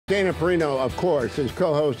Dana Perino, of course, is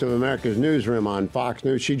co-host of America's Newsroom on Fox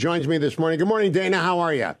News. She joins me this morning. Good morning, Dana. How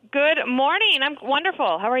are you? Good morning. I'm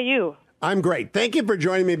wonderful. How are you? I'm great. Thank you for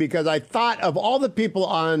joining me because I thought of all the people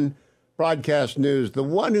on broadcast news, the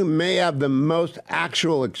one who may have the most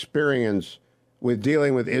actual experience with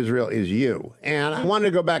dealing with Israel is you. And I wanted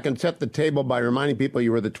to go back and set the table by reminding people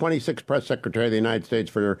you were the 26th press secretary of the United States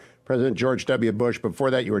for President George W. Bush. Before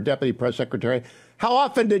that, you were deputy press secretary. How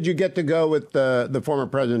often did you get to go with the former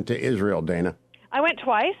president to Israel, Dana? I went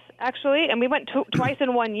twice, actually, and we went twice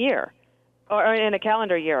in 1 year, or in a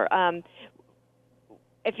calendar year.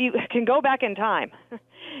 If you can go back in time,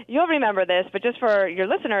 you'll remember this, but just for your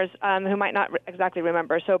listeners who might not exactly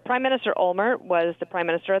remember. So Prime Minister Olmert was the prime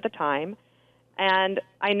minister at the time. And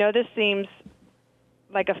I know this seems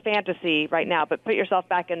like a fantasy right now, but put yourself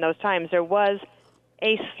back in those times. There was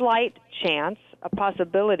a slight chance, a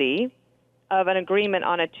possibility of an agreement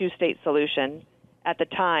on a two-state solution at the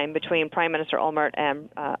time between Prime Minister Olmert and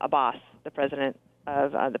Abbas, the president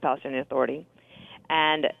of the Palestinian Authority.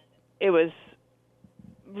 And it was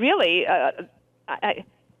really,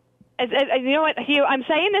 you know what, Hugh, I'm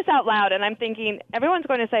saying this out loud, and I'm thinking everyone's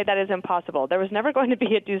going to say that is impossible. There was never going to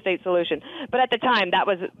be a two-state solution. But at the time, that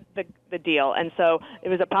was the deal. And so it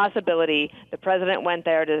was a possibility. The president went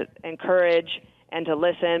there to encourage and to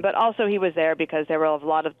listen, but also he was there because there were a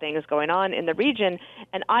lot of things going on in the region.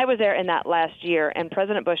 And I was there in that last year, and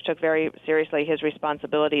President Bush took very seriously his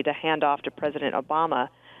responsibility to hand off to President Obama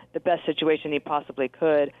the best situation he possibly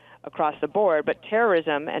could across the board. But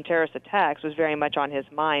terrorism and terrorist attacks was very much on his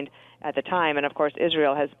mind at the time. And, of course,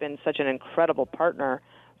 Israel has been such an incredible partner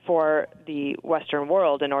for the Western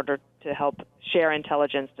world in order to help share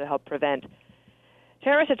intelligence to help prevent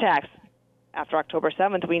terrorist attacks. After October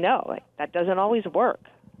 7th, we know that doesn't always work.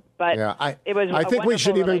 But it was. I think we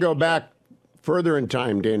should even go back further in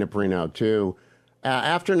time, Dana Perino, too.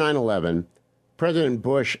 After 9/11, President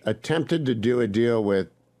Bush attempted to do a deal with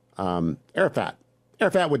Arafat.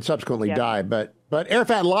 Arafat would subsequently die, but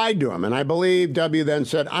Arafat lied to him, and I believe W then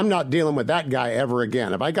said, "I'm not dealing with that guy ever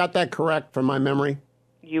again." Have I got that correct from my memory?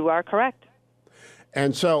 You are correct.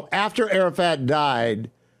 And so after Arafat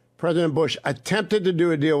died, President Bush attempted to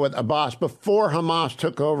do a deal with Abbas before Hamas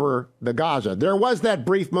took over the Gaza. There was that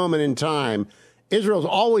brief moment in time. Israel's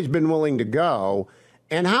always been willing to go.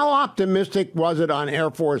 And how optimistic was it on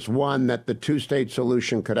Air Force One that the two-state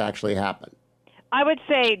solution could actually happen? I would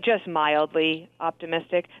say just mildly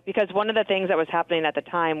optimistic, because one of the things that was happening at the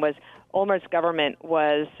time was Olmert's government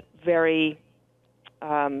was very,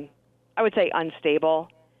 I would say, unstable.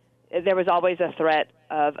 There was always a threat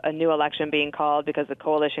of a new election being called because the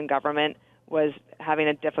coalition government was having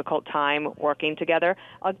a difficult time working together.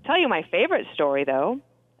 I'll tell you my favorite story, though,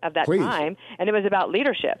 of that time, and it was about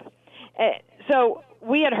leadership. So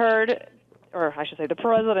we had heard, or I should say the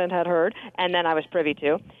president had heard, and then I was privy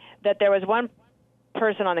to, that there was one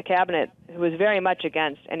person on the cabinet who was very much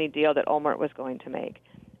against any deal that Olmert was going to make.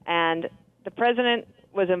 And the president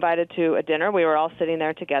was invited to a dinner. We were all sitting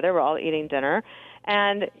there together. We're all eating dinner.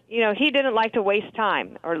 And, you know, he didn't like to waste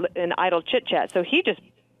time or in idle chit-chat. So he just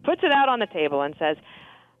puts it out on the table and says,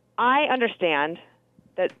 I understand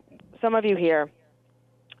that some of you here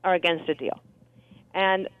are against a deal.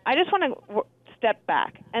 And I just want to step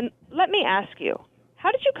back. And let me ask you,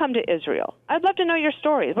 how did you come to Israel? I'd love to know your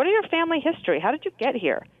stories. What are your family history? How did you get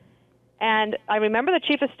here? And I remember the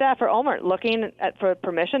chief of staff for Olmert looking for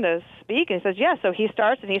permission to speak. And he says, yes. So he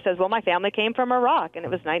starts and he says, well, my family came from Iraq. And it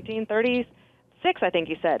was 1936, I think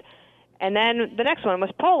he said. And then the next one was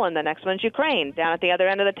Poland. The next one's Ukraine. Down at the other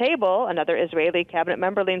end of the table, another Israeli cabinet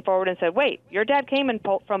member leaned forward and said, wait, your dad came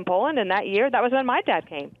from Poland in that year? That was when my dad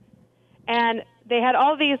came. And they had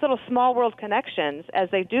all these little small world connections as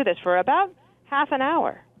they do this for about half an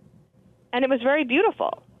hour. And it was very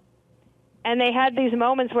beautiful. And they had these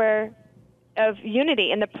moments of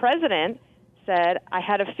unity. And the president said, I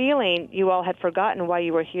had a feeling you all had forgotten why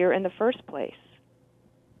you were here in the first place.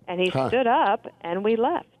 And he stood up, and we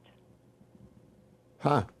left.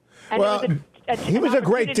 And well, he was a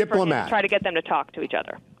great diplomat. Try to get them to talk to each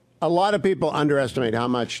other. A lot of people underestimate how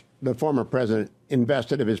much the former president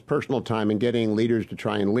invested of his personal time in getting leaders to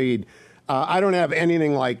try and lead. I don't have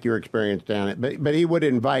anything like your experience, Dan, but he would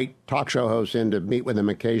invite talk show hosts in to meet with him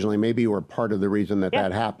occasionally. Maybe you were part of the reason that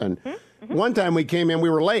happened. Mm-hmm. One time we came in, we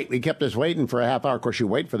were late. He kept us waiting for a half hour. Of course, you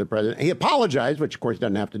wait for the president. He apologized, which, of course, he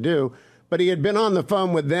doesn't have to do. But he had been on the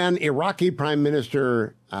phone with then Iraqi Prime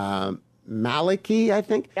Minister Maliki, I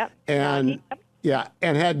think. Yep. And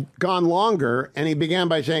and had gone longer. And he began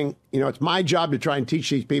by saying, you know, it's my job to try and teach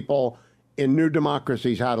these people in new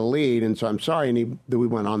democracies how to lead. And so I'm sorry. And we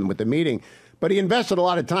went on with the meeting. But he invested a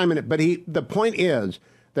lot of time in it. But the point is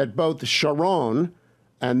that both Sharon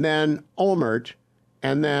and then Olmert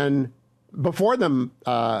and then before them,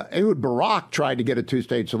 Ehud Barak tried to get a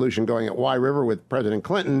two-state solution going at Wye River with President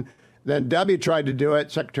Clinton. Then W tried to do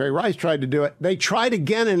it. Secretary Rice tried to do it. They tried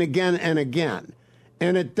again and again and again.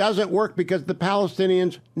 And it doesn't work because the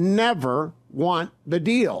Palestinians never want the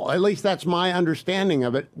deal. At least that's my understanding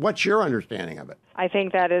of it. What's your understanding of it? I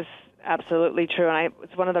think that is absolutely true. And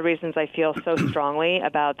it's one of the reasons I feel so strongly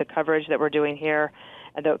about the coverage that we're doing here,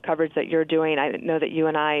 and the coverage that you're doing. I know that you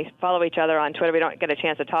and I follow each other on Twitter. We don't get a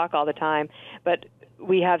chance to talk all the time, but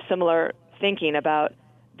we have similar thinking about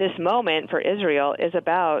this moment for Israel is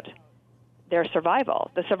about their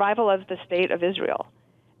survival, the survival of the state of Israel.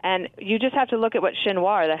 And you just have to look at what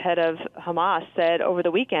Shinwar, the head of Hamas, said over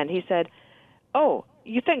the weekend. He said, oh,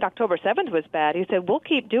 you think October 7th was bad? He said, we'll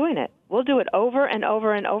keep doing it. We'll do it over and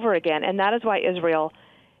over and over again. And that is why Israel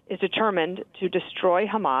is determined to destroy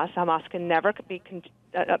Hamas. Hamas can never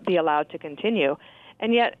be allowed to continue.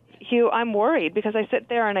 And yet, Hugh, I'm worried because I sit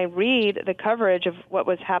there and I read the coverage of what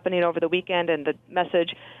was happening over the weekend and the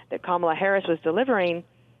message that Kamala Harris was delivering,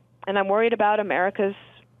 and I'm worried about America's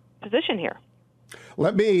position here.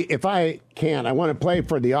 Let me, if I can, I want to play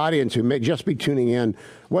for the audience who may just be tuning in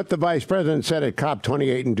what the vice president said at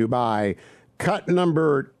COP28 in Dubai. Cut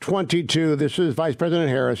number 22. This is Vice President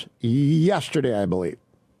Harris yesterday, I believe.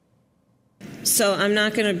 So I'm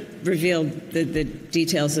not going to reveal the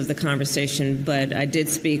details of the conversation, but I did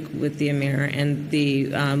speak with the Emir, and the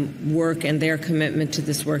work and their commitment to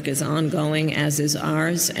this work is ongoing, as is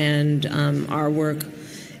ours, and our work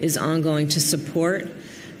is ongoing to support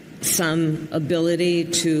some ability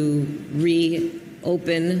to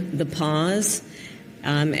reopen the pause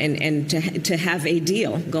and to have a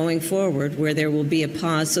deal going forward where there will be a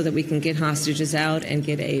pause so that we can get hostages out and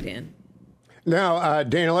get aid in. Now,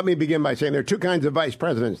 Dana, let me begin by saying there are two kinds of vice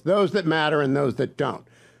presidents, those that matter and those that don't.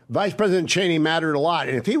 Vice President Cheney mattered a lot,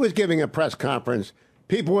 and if he was giving a press conference,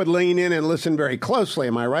 people would lean in and listen very closely.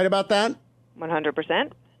 Am I right about that?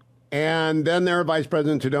 100%. And then there are vice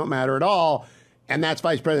presidents who don't matter at all, and that's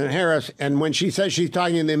Vice President Harris. And when she says she's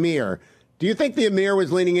talking to the Emir, do you think the Emir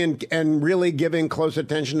was leaning in and really giving close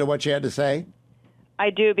attention to what she had to say?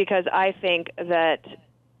 I do, because I think that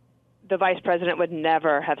the vice president would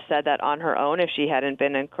never have said that on her own if she hadn't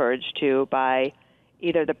been encouraged to by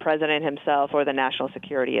either the president himself or the national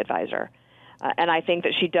security advisor. And I think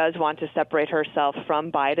that she does want to separate herself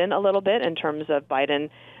from Biden a little bit in terms of Biden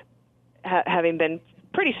having been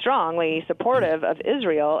pretty strongly supportive of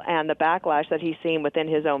Israel and the backlash that he's seen within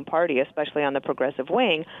his own party, especially on the progressive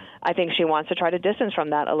wing. I think she wants to try to distance from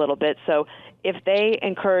that a little bit. So if they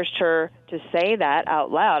encouraged her to say that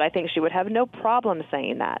out loud, I think she would have no problem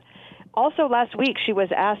saying that. Also, last week, she was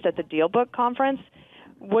asked at the Deal Book conference,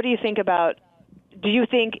 what do you think about, do you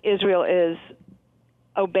think Israel is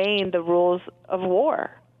obeying the rules of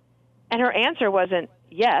war? And her answer wasn't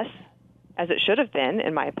yes, as it should have been,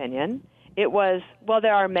 in my opinion. It was, well,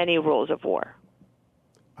 there are many rules of war.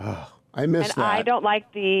 Oh, I missed that. I don't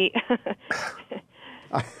like the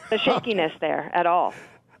shakiness there at all.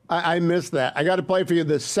 I missed that. I got to play for you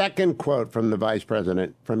the second quote from the vice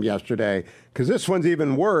president from yesterday, because this one's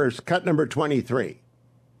even worse. Cut number 23.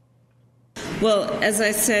 Well, as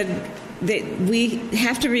I said, we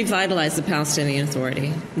have to revitalize the Palestinian Authority,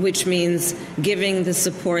 which means giving the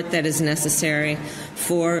support that is necessary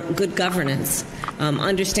for good governance,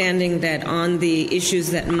 understanding that on the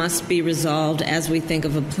issues that must be resolved as we think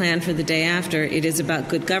of a plan for the day after, it is about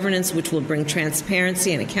good governance, which will bring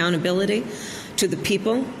transparency and accountability to the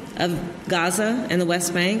people of Gaza and the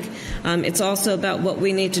West Bank. It's also about what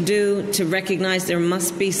we need to do to recognize there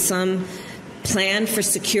must be some plan for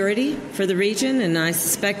security for the region, and I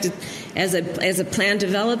suspect as a plan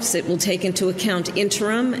develops, it will take into account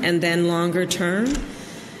interim and then longer term.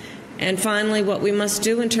 And finally, what we must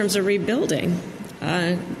do in terms of rebuilding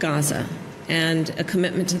Gaza and a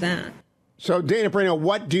commitment to that. So, Dana Perino,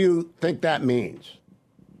 what do you think that means?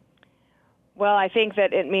 Well, I think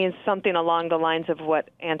that it means something along the lines of what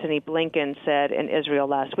Antony Blinken said in Israel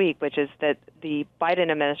last week, which is that the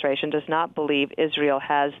Biden administration does not believe Israel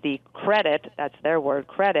has the credit, that's their word,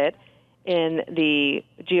 credit, in the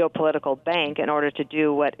geopolitical bank in order to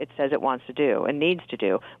do what it says it wants to do and needs to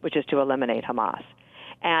do, which is to eliminate Hamas.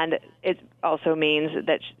 And it also means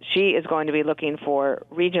that she is going to be looking for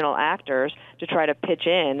regional actors to try to pitch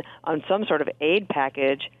in on some sort of aid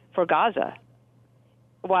package for Gaza,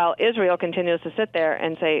 while Israel continues to sit there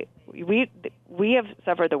and say, we have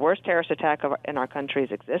suffered the worst terrorist attack in our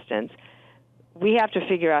country's existence. We have to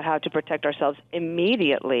figure out how to protect ourselves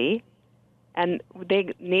immediately, and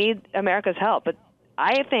they need America's help. But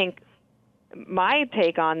I think my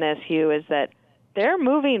take on this, Hugh, is that they're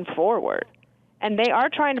moving forward, and they are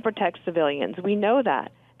trying to protect civilians. We know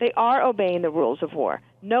that. They are obeying the rules of war.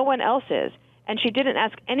 No one else is. And she didn't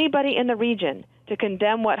ask anybody in the region to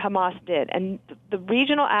condemn what Hamas did. And the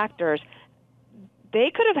regional actors,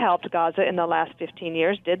 they could have helped Gaza in the last 15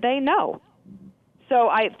 years. Did they? No. So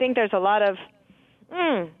I think there's a lot of,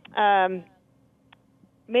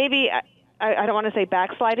 maybe, I don't want to say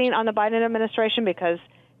backsliding on the Biden administration because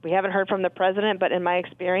we haven't heard from the president, but in my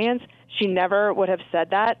experience, she never would have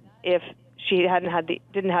said that if she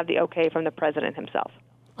didn't have the okay from the president himself.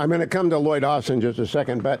 I'm going to come to Lloyd Austin in just a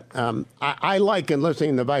second, but I liken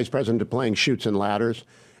listening to the vice president to playing Chutes and Ladders.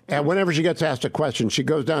 And whenever she gets asked a question, she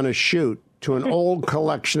goes down a chute to an old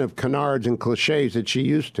collection of canards and cliches that she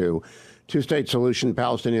used to, two-state solution,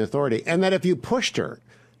 Palestinian Authority, and that if you pushed her,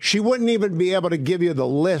 she wouldn't even be able to give you the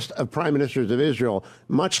list of prime ministers of Israel,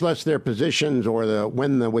 much less their positions or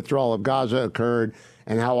when the withdrawal of Gaza occurred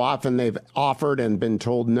and how often they've offered and been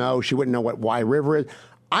told no. She wouldn't know what Wye River is.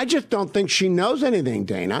 I just don't think she knows anything,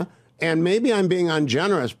 Dana. And maybe I'm being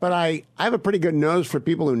ungenerous, but I have a pretty good nose for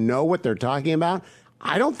people who know what they're talking about.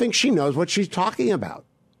 I don't think she knows what she's talking about.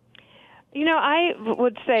 You know, I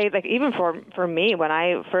would say, like, even for me, when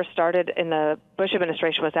I first started in the Bush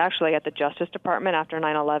administration, was actually at the Justice Department after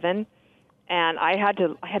 9/11, and I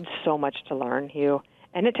had so much to learn, Hugh,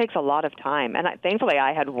 and it takes a lot of time. And thankfully,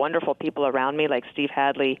 I had wonderful people around me, like Steve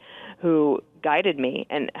Hadley, who guided me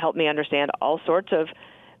and helped me understand all sorts of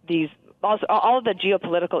these, all of the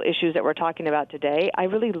geopolitical issues that we're talking about today. I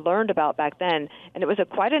really learned about back then, and it was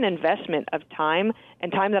quite an investment of time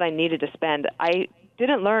and time that I needed to spend. I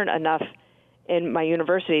didn't learn enough in my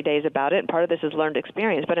university days about it, and part of this is learned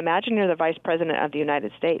experience. But imagine you're the vice president of the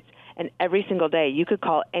United States, and every single day you could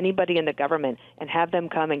call anybody in the government and have them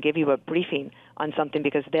come and give you a briefing on something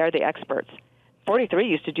because they're the experts. 43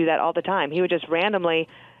 used to do that all the time. He would just randomly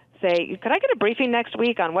say, could I get a briefing next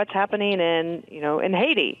week on what's happening in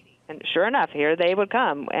Haiti? And sure enough, here they would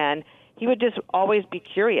come. And he would just always be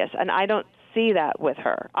curious. And I don't see that with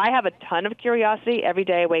her. I have a ton of curiosity. Every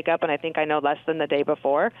day I wake up and I think I know less than the day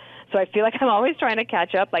before. So I feel like I'm always trying to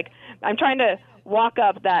catch up. Like I'm trying to walk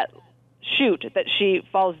up that chute that she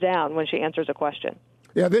falls down when she answers a question.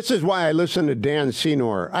 Yeah, this is why I listen to Dan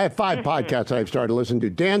Senor. I have 5 podcasts that I've started listening to.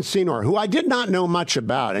 Dan Senor, who I did not know much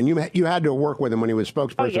about, and you had to work with him when he was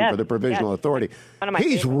spokesperson for the Provisional Authority.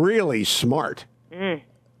 He's really smart. And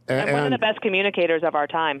one of the best communicators of our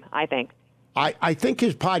time, I think. I think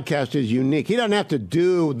his podcast is unique. He doesn't have to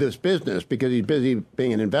do this business because he's busy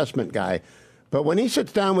being an investment guy. But when he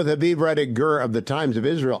sits down with Aviv Redig-Gur of the Times of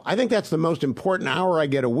Israel, I think that's the most important hour I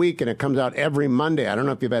get a week, and it comes out every Monday. I don't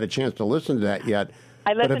know if you've had a chance to listen to that yet.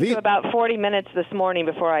 I listened to about 40 minutes this morning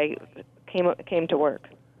before I came to work.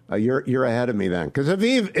 You're ahead of me then. Because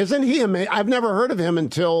Aviv, isn't he amazing? I've never heard of him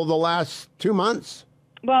until the last 2 months.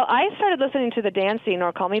 Well, I started listening to the Dan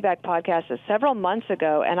Senor Call Me Back podcast several months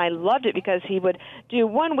ago, and I loved it because he would do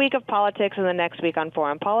 1 week of politics and the next week on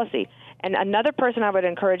foreign policy. And another person I would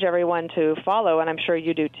encourage everyone to follow, and I'm sure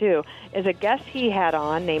you do too, is a guest he had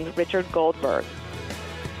on named Richard Goldberg.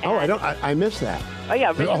 And, I missed that. Oh, yeah,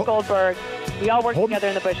 Richard Goldberg. We all worked together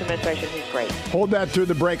in the Bush administration. He's great. Hold that through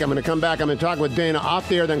the break. I'm going to come back. I'm going to talk with Dana off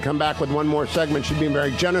the air, then come back with one more segment. She's being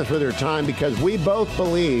very generous with her time because we both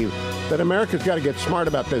believe that America's got to get smart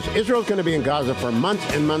about this. Israel's going to be in Gaza for months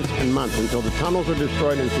and months and months until the tunnels are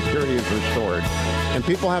destroyed and security is restored. And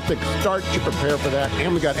people have to start to prepare for that.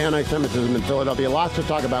 And we got anti-Semitism in Philadelphia. Lots to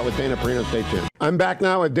talk about with Dana Perino. Stay tuned. I'm back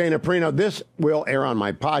now with Dana Perino. This will air on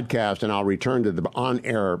my podcast, and I'll return to the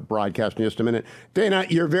on-air broadcast in just a minute. Dana,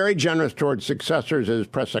 you're very generous towards successors as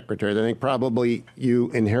press secretary. I think probably you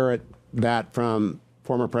inherit that from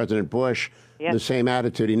former President Bush, the same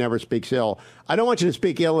attitude. He never speaks ill. I don't want you to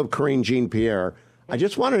speak ill of Karine Jean-Pierre. I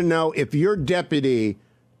just wanted to know if your deputy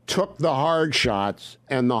took the hard shots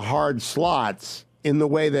and the hard slots in the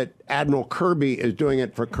way that Admiral Kirby is doing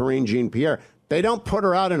it for Karine Jean-Pierre. They don't put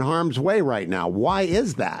her out in harm's way right now. Why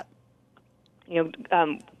is that?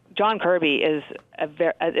 John Kirby is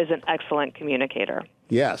an excellent communicator.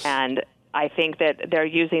 Yes. And I think that they're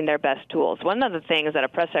using their best tools. One of the things that a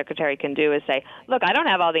press secretary can do is say, look, I don't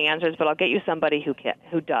have all the answers, but I'll get you somebody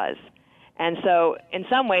who does. And so in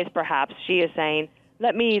some ways, perhaps, she is saying,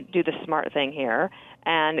 let me do the smart thing here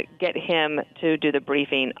and get him to do the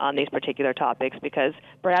briefing on these particular topics because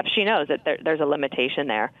perhaps she knows that there's a limitation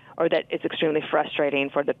there or that it's extremely frustrating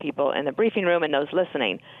for the people in the briefing room and those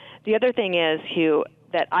listening. The other thing is, Hugh,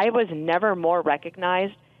 that I was never more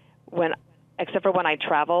recognized except for when I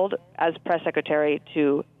traveled as press secretary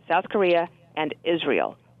to South Korea and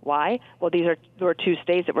Israel, Why? Well, there were two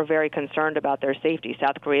states that were very concerned about their safety,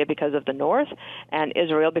 South Korea because of the north and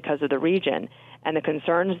Israel because of the region and the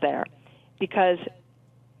concerns there. Because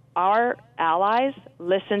our allies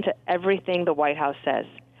listen to everything the White House says.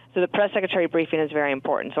 So the press secretary briefing is very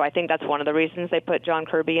important. So I think that's one of the reasons they put John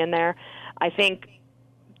Kirby in there. I think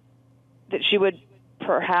that she would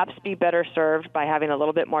perhaps be better served by having a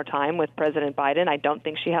little bit more time with President Biden. I don't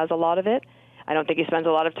think she has a lot of it. I don't think he spends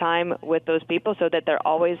a lot of time with those people, so that they're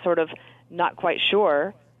always sort of not quite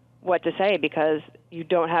sure what to say because you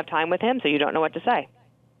don't have time with him, so you don't know what to say.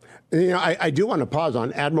 You know, I do want to pause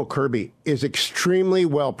on Admiral Kirby is extremely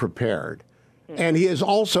well prepared. And he is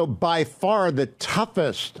also by far the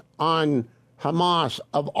toughest on Hamas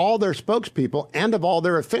of all their spokespeople and of all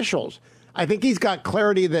their officials. I think he's got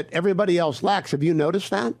clarity that everybody else lacks. Have you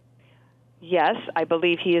noticed that? Yes, I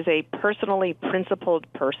believe he is a personally principled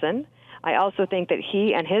person. I also think that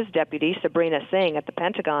he and his deputy, Sabrina Singh at the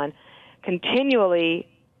Pentagon, continually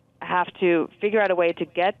have to figure out a way to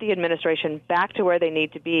get the administration back to where they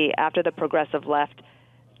need to be after the progressive left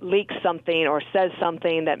leaks something or says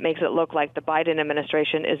something that makes it look like the Biden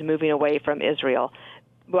administration is moving away from Israel.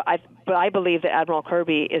 But I believe that Admiral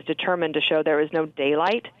Kirby is determined to show there is no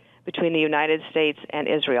daylight between the United States and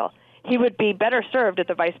Israel. He would be better served if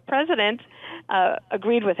the vice president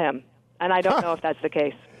agreed with him, and I don't know if that's the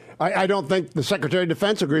case. I don't think the Secretary of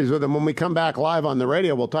Defense agrees with him. When we come back live on the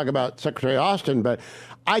radio, we'll talk about Secretary Austin, but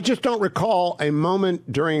I just don't recall a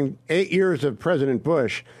moment during 8 years of President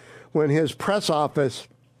Bush when his press office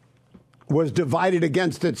was divided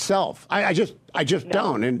against itself. I just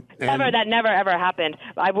don't. And that never ever happened.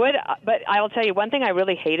 But I'll tell you one thing I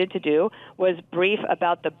really hated to do was brief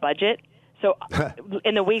about the budget. So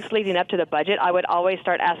in the weeks leading up to the budget, I would always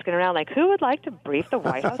start asking around, like, who would like to brief the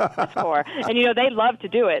White House press corps? And, you know, they love to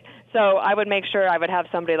do it. So I would make sure I would have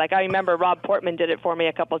somebody, like, I remember Rob Portman did it for me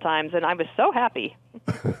a couple times, and I was so happy.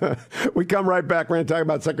 We come right back. We're going to talk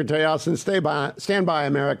about Secretary Austin. Stand by,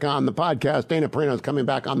 America, on the podcast. Dana Perino is coming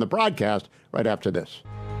back on the broadcast right after this.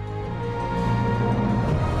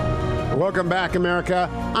 Welcome back, America.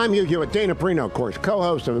 I'm Hugh with Dana Perino, of course,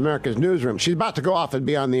 co-host of America's Newsroom. She's about to go off and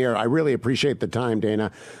be on the air. I really appreciate the time,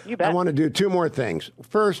 Dana. You bet. I want to do two more things.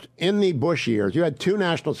 First, in the Bush years, you had two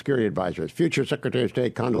national security advisors, future Secretary of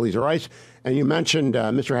State Condoleezza Rice, and you mentioned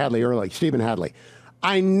Mr. Hadley earlier, Stephen Hadley.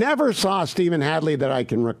 I never saw Stephen Hadley that I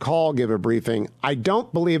can recall give a briefing. I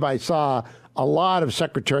don't believe I saw a lot of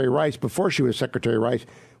Secretary Rice before she was Secretary Rice.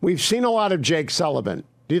 We've seen a lot of Jake Sullivan.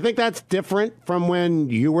 Do you think that's different from when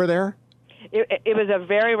you were there? It was a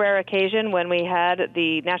very rare occasion when we had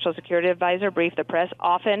the National Security Advisor brief the press.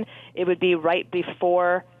 Often it would be right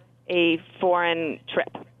before a foreign trip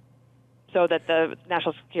so that the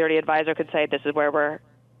National Security Advisor could say, this is where we're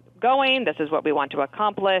going, this is what we want to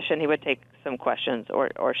accomplish, and he would take some questions,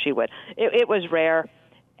 or she would. It was rare,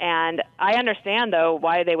 and I understand, though,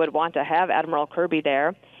 why they would want to have Admiral Kirby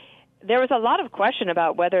there. There was a lot of question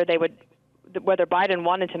about whether Biden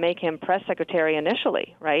wanted to make him press secretary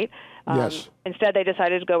initially, right? Yes. Instead, they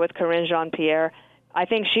decided to go with Karine Jean-Pierre. I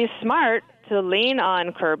think she's smart to lean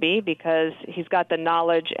on Kirby because he's got the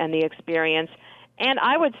knowledge and the experience. And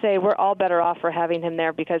I would say we're all better off for having him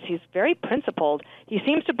there because he's very principled. He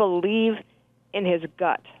seems to believe in his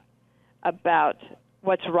gut about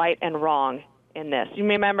what's right and wrong in this. You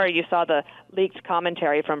remember you saw the leaked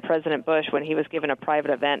commentary from President Bush when he was given a private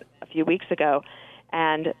event a few weeks ago,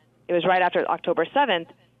 and it was right after October 7th,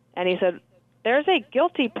 and he said, there's a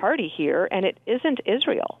guilty party here, and it isn't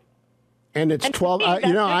Israel. And it's 12.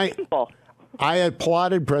 I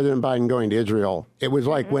applauded President Biden going to Israel. It was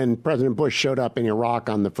like when President Bush showed up in Iraq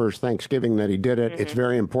on the first Thanksgiving that he did it. It's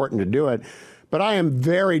very important to do it. But I am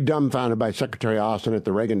very dumbfounded by Secretary Austin at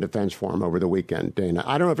the Reagan Defense Forum over the weekend, Dana.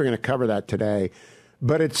 I don't know if you're going to cover that today,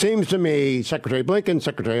 but it seems to me Secretary Blinken,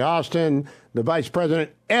 Secretary Austin, the vice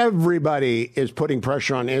president, everybody is putting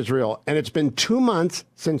pressure on Israel. And it's been 2 months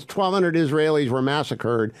since 1,200 Israelis were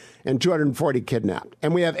massacred and 240 kidnapped.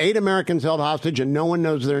 And we have 8 Americans held hostage and no one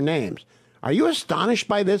knows their names. Are you astonished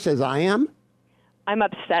by this as I am? I'm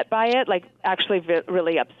upset by it, like actually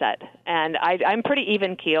really upset. And I'm pretty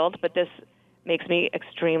even-keeled, but this makes me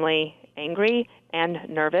extremely angry and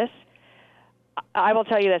nervous. I will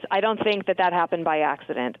tell you this. I don't think that happened by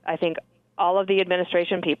accident. I think all of the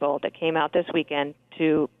administration people that came out this weekend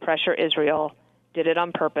to pressure Israel did it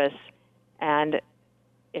on purpose. And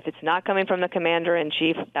if it's not coming from the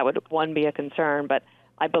commander-in-chief, that would, one, be a concern. But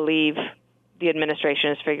I believe the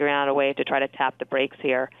administration is figuring out a way to try to tap the brakes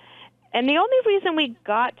here. And the only reason we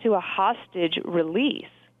got to a hostage release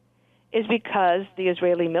is because the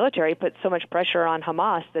Israeli military put so much pressure on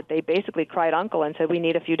Hamas that they basically cried uncle and said, we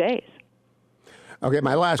need a few days. Okay,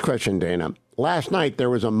 my last question, Dana. Last night, there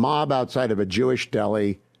was a mob outside of a Jewish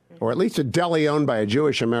deli, or at least a deli owned by a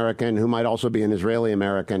Jewish American who might also be an Israeli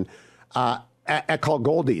American, called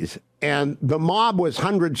Goldie's. And the mob was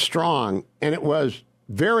hundreds strong, and it was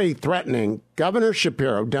very threatening. Governor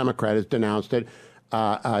Shapiro, Democrat, has denounced it.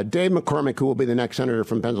 Dave McCormick, who will be the next senator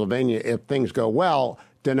from Pennsylvania if things go well,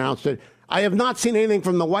 denounced it. I have not seen anything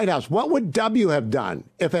from the White House. What would W have done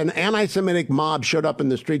if an anti-Semitic mob showed up in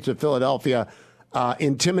the streets of Philadelphia,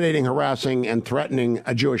 intimidating, harassing, and threatening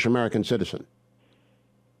a Jewish American citizen?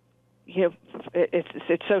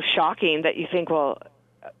 It's so shocking that you think, well,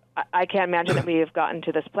 I can't imagine that we have gotten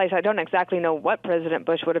to this place. I don't exactly know what President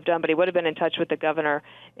Bush would have done, but he would have been in touch with the governor,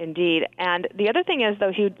 indeed. And the other thing is,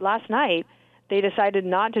 though, Hugh, last night they decided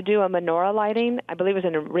not to do a menorah lighting. I believe it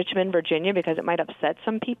was in Richmond, Virginia, because it might upset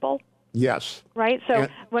some people. Yes. Right? So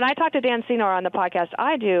when I talked to Dan Senor on the podcast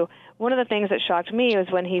I do, one of the things that shocked me was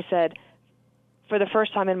when he said, for the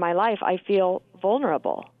first time in my life, I feel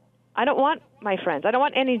vulnerable. I don't want my friends. I don't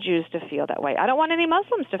want any Jews to feel that way. I don't want any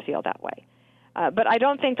Muslims to feel that way. But I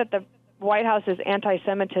don't think that the White House's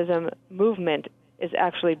anti-Semitism movement is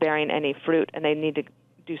actually bearing any fruit, and they need to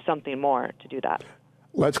do something more to do that.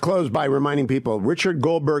 Let's close by reminding people, Richard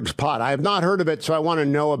Goldberg's pot. I have not heard of it, so I want to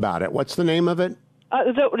know about it. What's the name of it?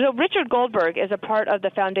 So Richard Goldberg is a part of the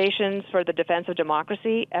Foundations for the Defense of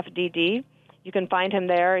Democracy, FDD. You can find him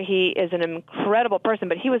there. He is an incredible person,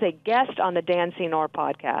 but he was a guest on the Dan Senor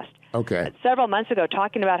podcast several months ago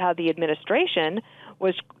talking about how the administration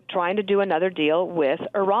was trying to do another deal with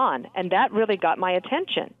Iran, and that really got my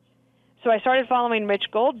attention. So I started following Rich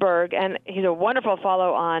Goldberg, and he's a wonderful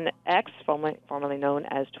follow on X, formerly known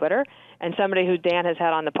as Twitter, and somebody who Dan has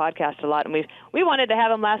had on the podcast a lot. And we wanted to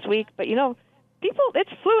have him last week, but people,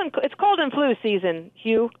 it's cold and flu season,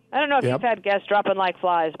 Hugh. I don't know if you've had guests dropping like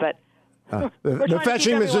flies, but the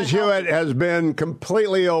fetching Mrs. Hewitt has been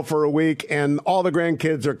completely ill for a week, and all the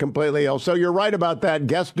grandkids are completely ill. So you're right about that.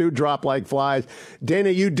 Guests do drop like flies.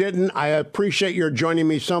 Dana, you didn't. I appreciate your joining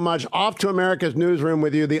me so much. Off to America's Newsroom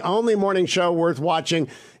with you, the only morning show worth watching.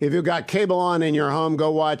 If you've got cable on in your home, go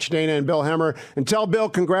watch Dana and Bill Hemmer. And tell Bill,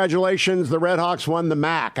 congratulations, the Red Hawks won the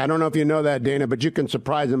MAC. I don't know if you know that, Dana, but you can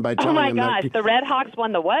surprise him by telling him that. Oh, my gosh, the Red Hawks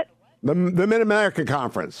won the what? The Mid-America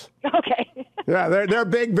Conference. Okay. Yeah, they're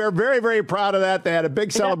big. They're very, very proud of that. They had a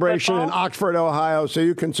big celebration in Oxford, Ohio, so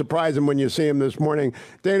you can surprise them when you see them this morning.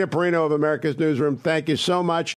 Dana Perino of America's Newsroom, thank you so much.